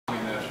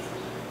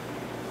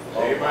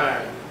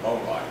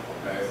low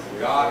life, okay?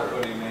 God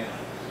put him in.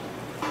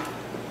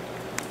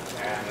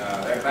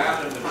 And they're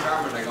bound and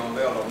determined they're going to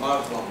build a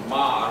Muslim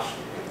mosque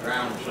at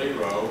Ground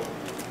Zero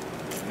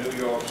in New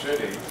York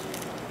City,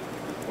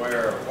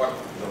 where what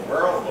the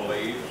world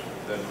believes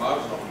that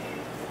Muslims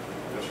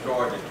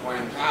destroyed the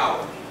Twin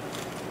Towers.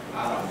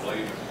 I don't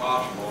believe it's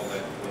possible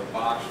that with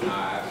box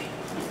knives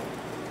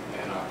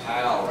and a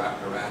towel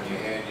wrapped around your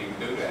head you can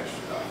do that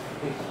stuff.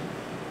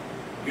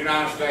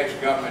 United States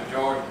government,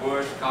 George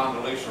Bush,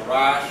 Condoleezza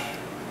Rice,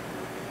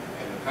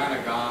 and the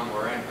Pentagon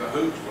were in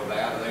cahoots with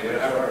that. They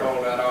never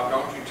pulled that off.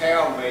 Don't you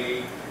tell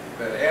me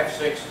that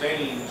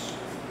F-16s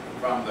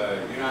from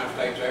the United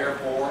States Air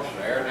Force,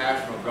 the Air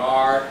National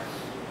Guard,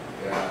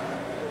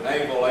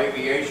 Naval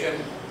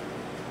Aviation,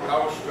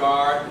 Coast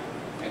Guard,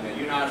 and the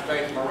United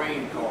States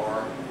Marine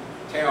Corps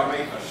tell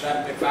me for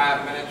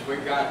 75 minutes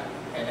we've got,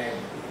 and they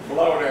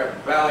blow their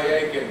belly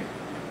aching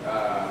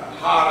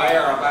hot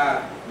air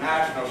about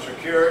national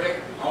security,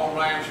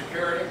 homeland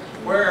security.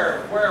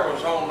 Where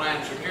was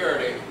homeland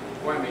security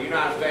when the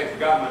United States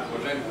government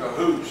was in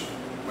cahoots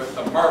with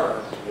the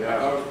murder of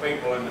those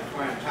people in the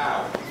Twin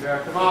Towers? Yeah,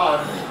 come on.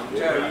 I'm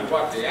telling you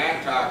what, the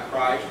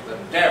Antichrist, the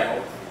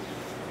devil,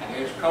 and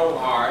his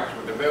cohorts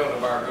with the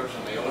Bilderbergers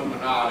and the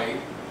Illuminati,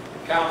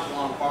 the Council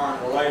on Foreign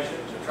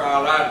Relations, the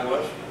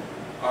trilateralists,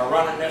 are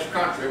running this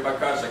country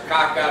because the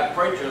cockeyed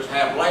preachers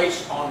have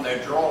lace on their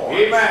drawers.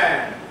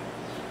 Amen.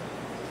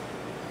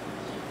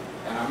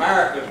 And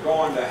America's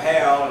going to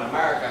hell, and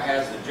America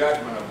has the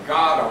judgment of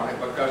God on it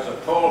because the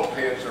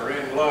pulpits are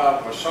in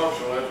love with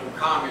socialism,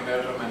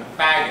 communism, and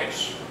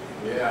faggots.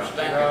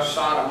 Stinking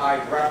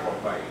sodomite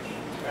reprobates.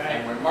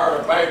 And we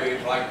murder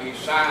babies like these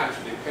signs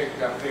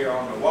depict up here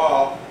on the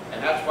wall,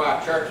 and that's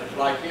why churches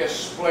like this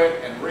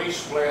split and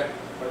resplit,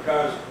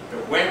 because the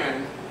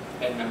women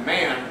and the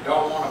men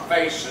don't want to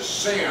face the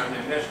sin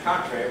in this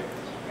country,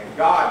 and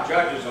God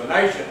judges a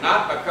nation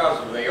not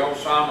because of the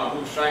Osama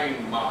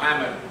Hussein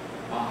Muhammad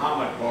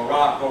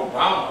Barack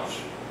Obamas.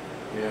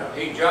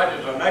 He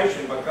judges a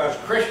nation because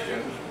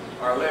Christians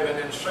are living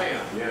in sin.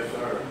 Yes,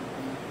 sir.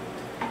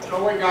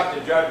 So we got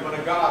the judgment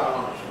of God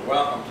on us.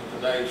 Welcome to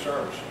today's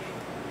services.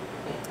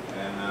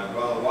 And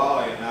Brother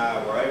Wally and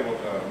I were able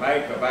to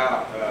make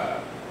about,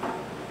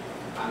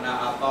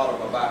 I thought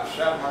of about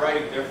 7 or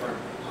 8 different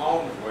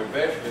homes we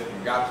visited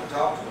and got to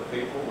talk to the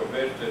people. We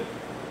visited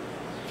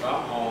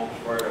some homes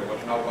where there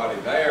was nobody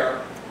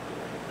there.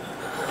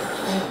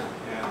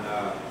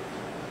 And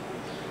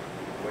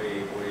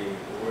we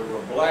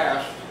were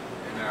blessed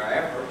in our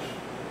efforts.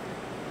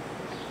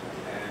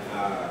 And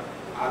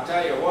I'll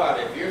tell you what,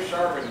 if you're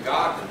serving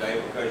God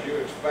today because you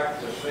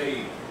expect to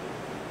see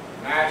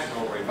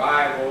national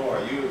revival,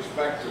 or you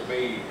expect to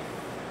be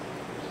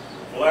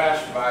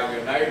blessed by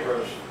your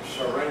neighbors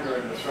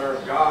surrendering to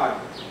serve God,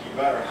 you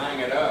better hang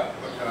it up,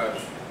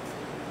 because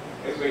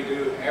if we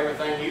do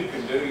everything you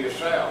can do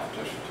yourself,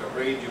 just to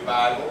read your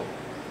Bible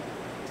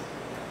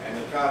and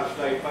to try to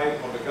stay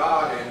faithful to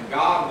God, and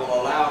God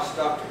will allow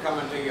stuff to come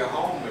into your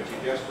home that you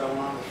just don't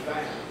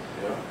understand.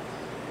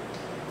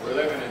 We're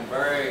living in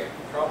very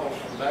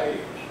troublesome days.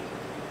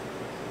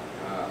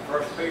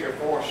 1 Peter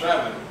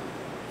 4:7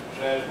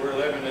 says we're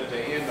living at the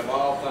end of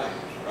all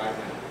things right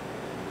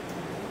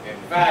now. In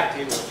fact,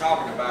 he was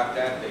talking about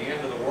that, the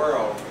end of the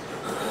world,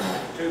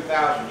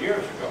 2,000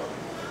 years ago.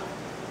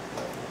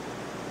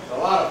 So a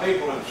lot of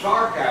people in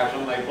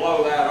sarcasm, they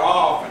blow that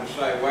off and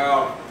say,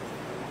 well,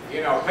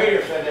 you know,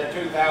 Peter said that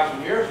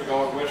 2,000 years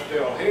ago and we're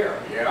still here.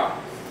 Yeah.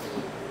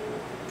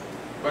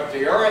 But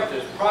the earth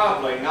is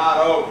probably not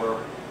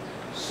over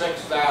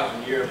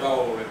 6,000 years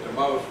old, at the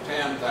most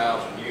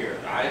 10,000 years.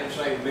 I didn't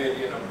say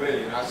million or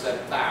billion, I said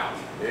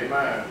thousand.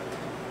 Amen.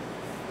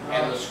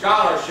 And the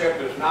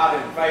scholarship is not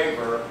in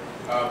favor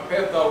of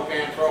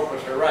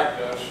Pithecanthropus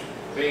erectus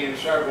being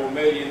several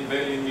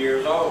billion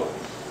years old.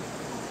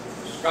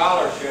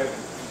 Scholarship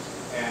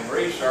and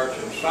research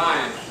and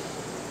science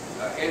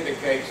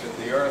indicates that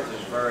the earth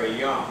is very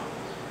young.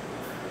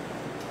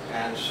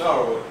 And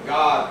so,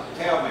 God,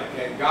 tell me,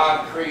 can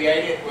God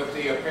create it with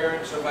the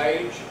appearance of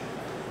age?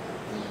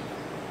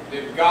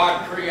 Did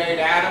God create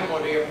Adam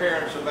with the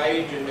appearance of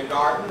age in the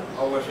garden,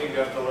 or was he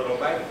just a little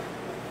baby?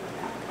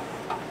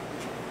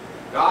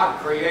 God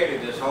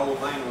created this whole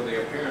thing with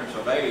the appearance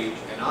of age,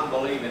 and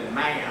unbelieving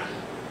man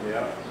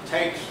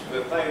takes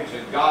the things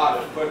that God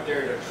has put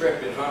there to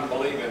trip his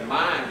unbelieving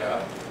mind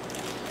up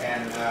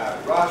and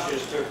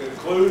rushes to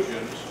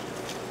conclusions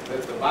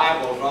that the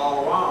Bible's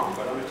all wrong.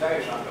 But let me tell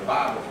you something, the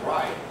Bible's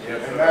right.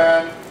 Yes,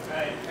 amen.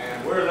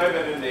 And we're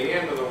living in the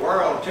end of the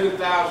world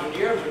 2,000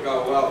 years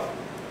ago. Well,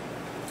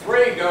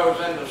 3 goes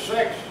into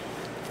 6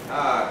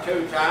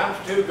 2 times,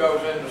 2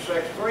 goes into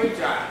 6 3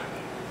 times.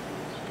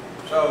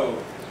 So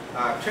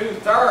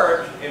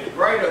 2/3 is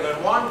greater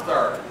than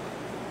 1/3.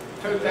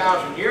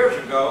 2,000 years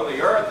ago,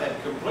 the earth had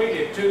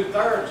completed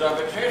 2/3 of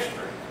its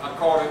history,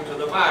 according to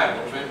the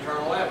Bible's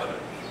internal evidence.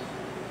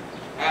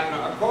 And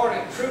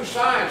according, true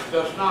science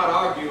does not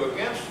argue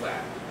against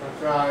that.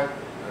 That's right.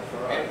 That's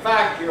In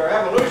fact, your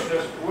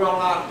evolutionists will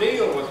not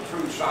deal with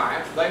true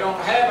science. They don't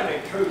have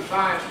any true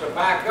science to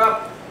back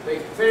up the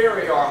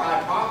theory or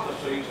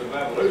hypotheses of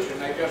evolution.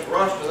 They just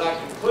rush to that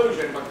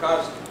conclusion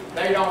because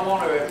they don't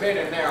want to admit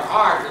in their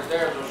heart that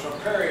there's a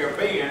superior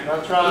being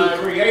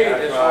who created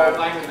this whole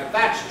thing, and if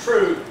that's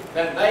true,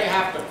 then they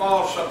have to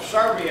fall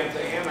subservient to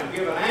him and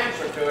give an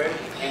answer to him,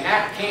 and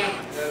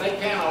they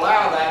can't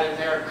allow that in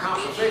their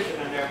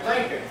composition and their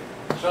thinking.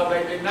 So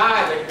they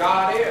deny that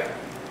God is.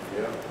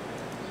 Yeah.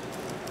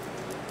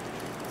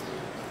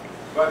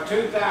 But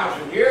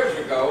 2,000 years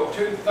ago,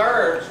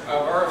 2/3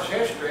 of Earth's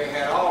history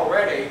had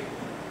already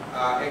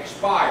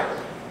expired.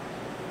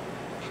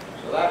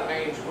 So that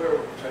means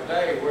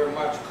today we're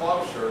much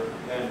closer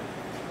than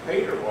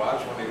Peter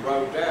was when he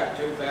wrote that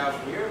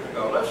 2,000 years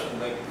ago. Listen,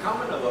 the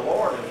coming of the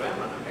Lord is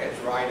imminent. It's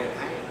right at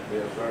hand.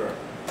 Yes, sir.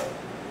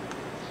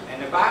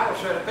 And the Bible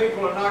said that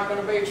people are not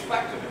going to be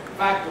expecting it. In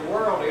fact, the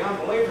world, the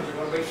unbelievers, are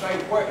going to be saying,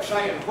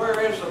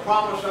 where is the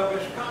promise of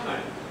his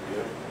coming?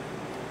 Yeah.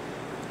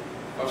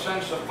 Well,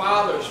 since the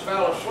fathers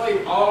fell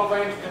asleep, all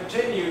things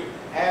continue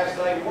as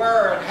they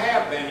were and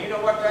have been. You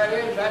know what that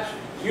is? That's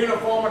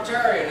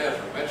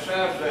uniformitarianism. It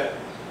says that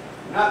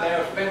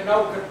there's been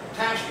no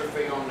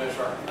catastrophe on this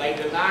earth. They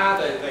deny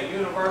the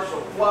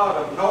universal flood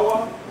of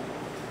Noah.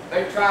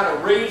 They try to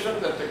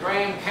reason that the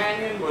Grand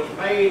Canyon was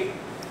made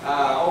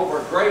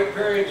over great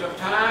periods of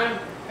time,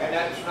 and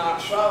that's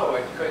not so.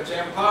 It's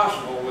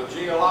impossible with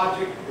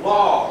geologic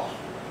laws,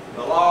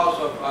 the laws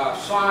of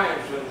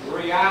science and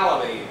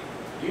reality.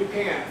 You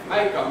can't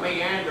make a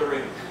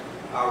meandering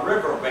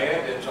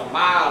riverbed that's a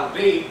mile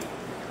deep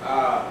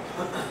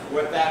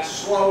with that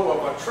slow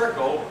of a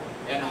trickle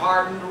in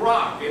hardened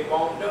rock. It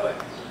won't do it.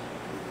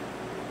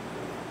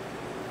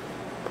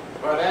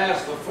 But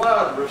as the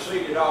flood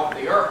receded off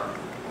the earth,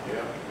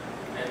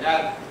 and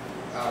that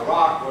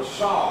rock was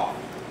soft,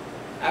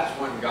 that's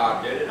when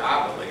God did it,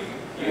 I believe.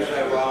 You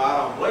say, well, I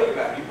don't believe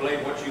that. You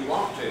believe what you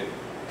want to.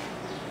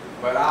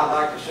 But I'd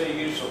like to see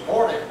you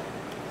support it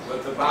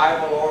with the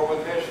Bible or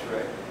with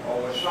history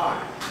or with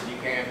science. You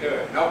can't do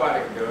it.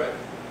 Nobody can do it.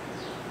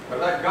 But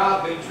let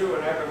God be true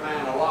and every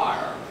man a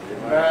liar.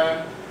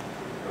 Amen.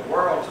 The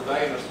world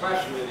today, and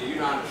especially the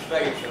United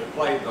States, has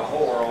played the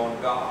whore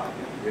on God.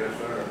 Yes,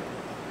 sir.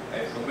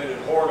 They've committed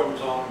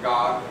whoredoms on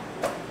God.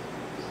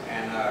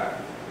 And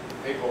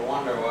people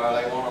wonder, well,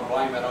 they want to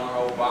blame it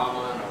on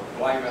Obama and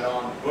blame it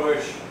on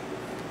Bush.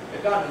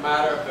 It doesn't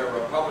matter if they're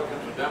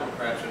Republicans or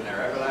Democrats in there.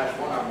 Every last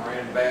one of them are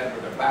in bed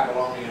with a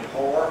Babylonian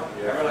whore.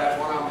 Yeah. Every last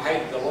one of them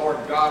hate the Lord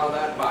God of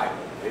that Bible.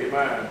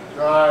 Amen.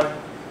 Right.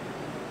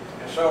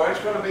 And so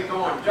it's going to be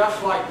going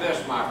just like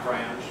this, my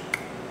friends,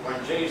 when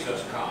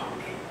Jesus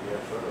comes.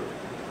 Yes, sir.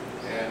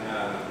 And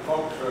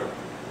folks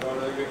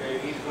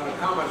he's going to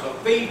come as a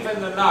thief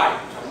in the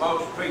night to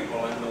most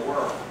people in the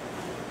world.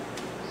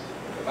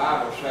 The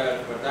Bible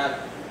says, but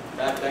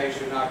that day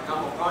should not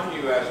come upon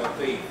you as a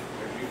thief.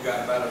 You've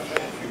got better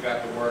sense. You've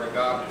got the Word of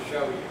God to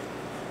show you.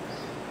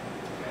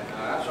 And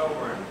that's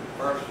over in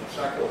 1st and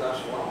 2nd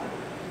Thessalonians.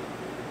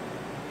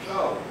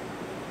 So,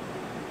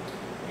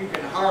 you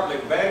can hardly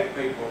beg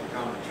people to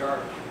come to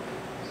church.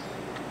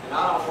 And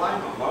I don't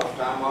blame them. Most of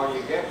the time, all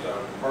you get is a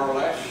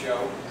burlesque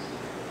show.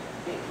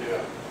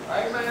 Yeah.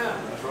 Amen.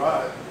 That's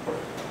right.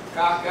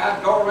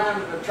 Cockeyed, go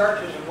around to the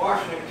churches in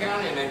Washington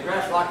County and they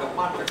dress like a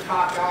bunch of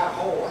cockeyed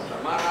whores.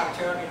 Am I not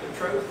telling you the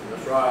truth?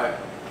 That's right.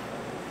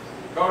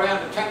 Go down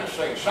to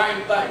Tennessee,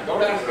 same thing. Go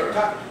down to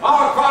Kentucky,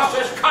 all across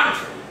this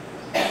country.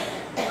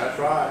 That's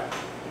right.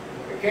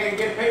 We can't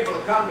get people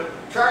to come to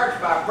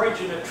church by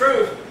preaching the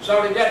truth,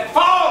 so they get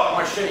fog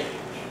machines.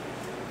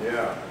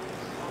 Yeah.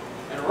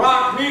 And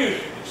rock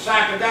music, and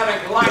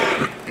psychedelic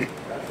lighting.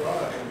 That's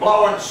right. And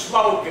blowing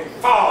smoke and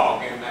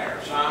fog in there,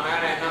 son.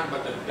 That ain't nothing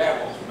but the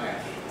devil's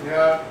mess.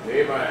 Yeah.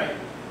 Amen.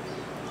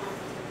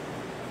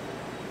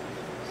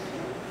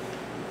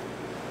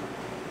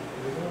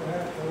 We don't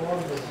have to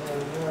wonder why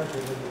America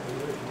is in the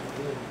position it's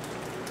in.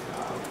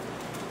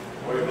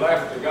 We've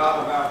left the God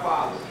of our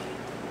fathers.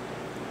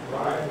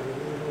 Right.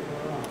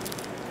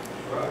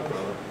 Right,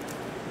 brother.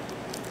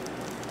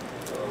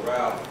 So,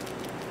 Ralph,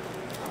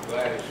 I'm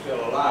glad he's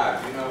still alive.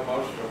 You know,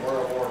 most of the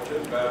World War II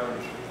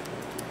veterans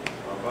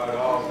are about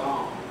all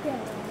gone.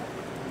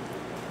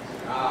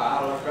 I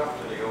look up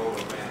to the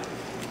older men.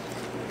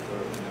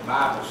 The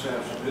Bible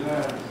says to do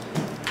that.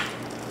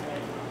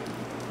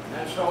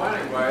 And so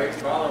anyway,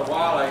 Brother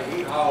Wiley,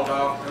 he hauled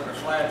off, took a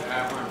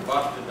sledgehammer and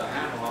busted the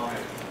handle on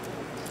his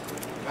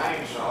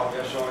chainsaw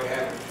just so he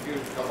had an excuse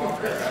to come up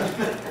here.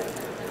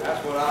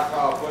 That's what I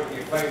call putting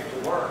your faith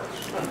to work.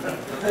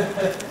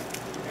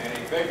 And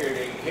he figured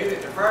he hit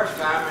it the first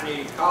time and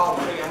he called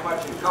to see how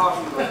much it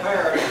cost to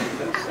repair it.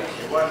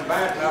 It wasn't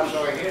bad enough,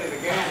 so he hit it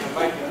again to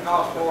make it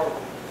cost more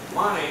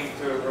money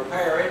to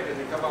repair it than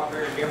to come up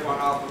here and get one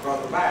off of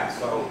Brother Bass.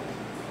 So,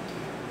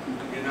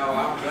 you know,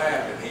 I'm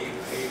glad that he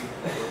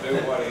will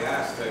do what he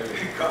has to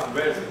come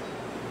visit.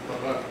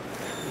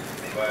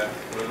 But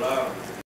we love him.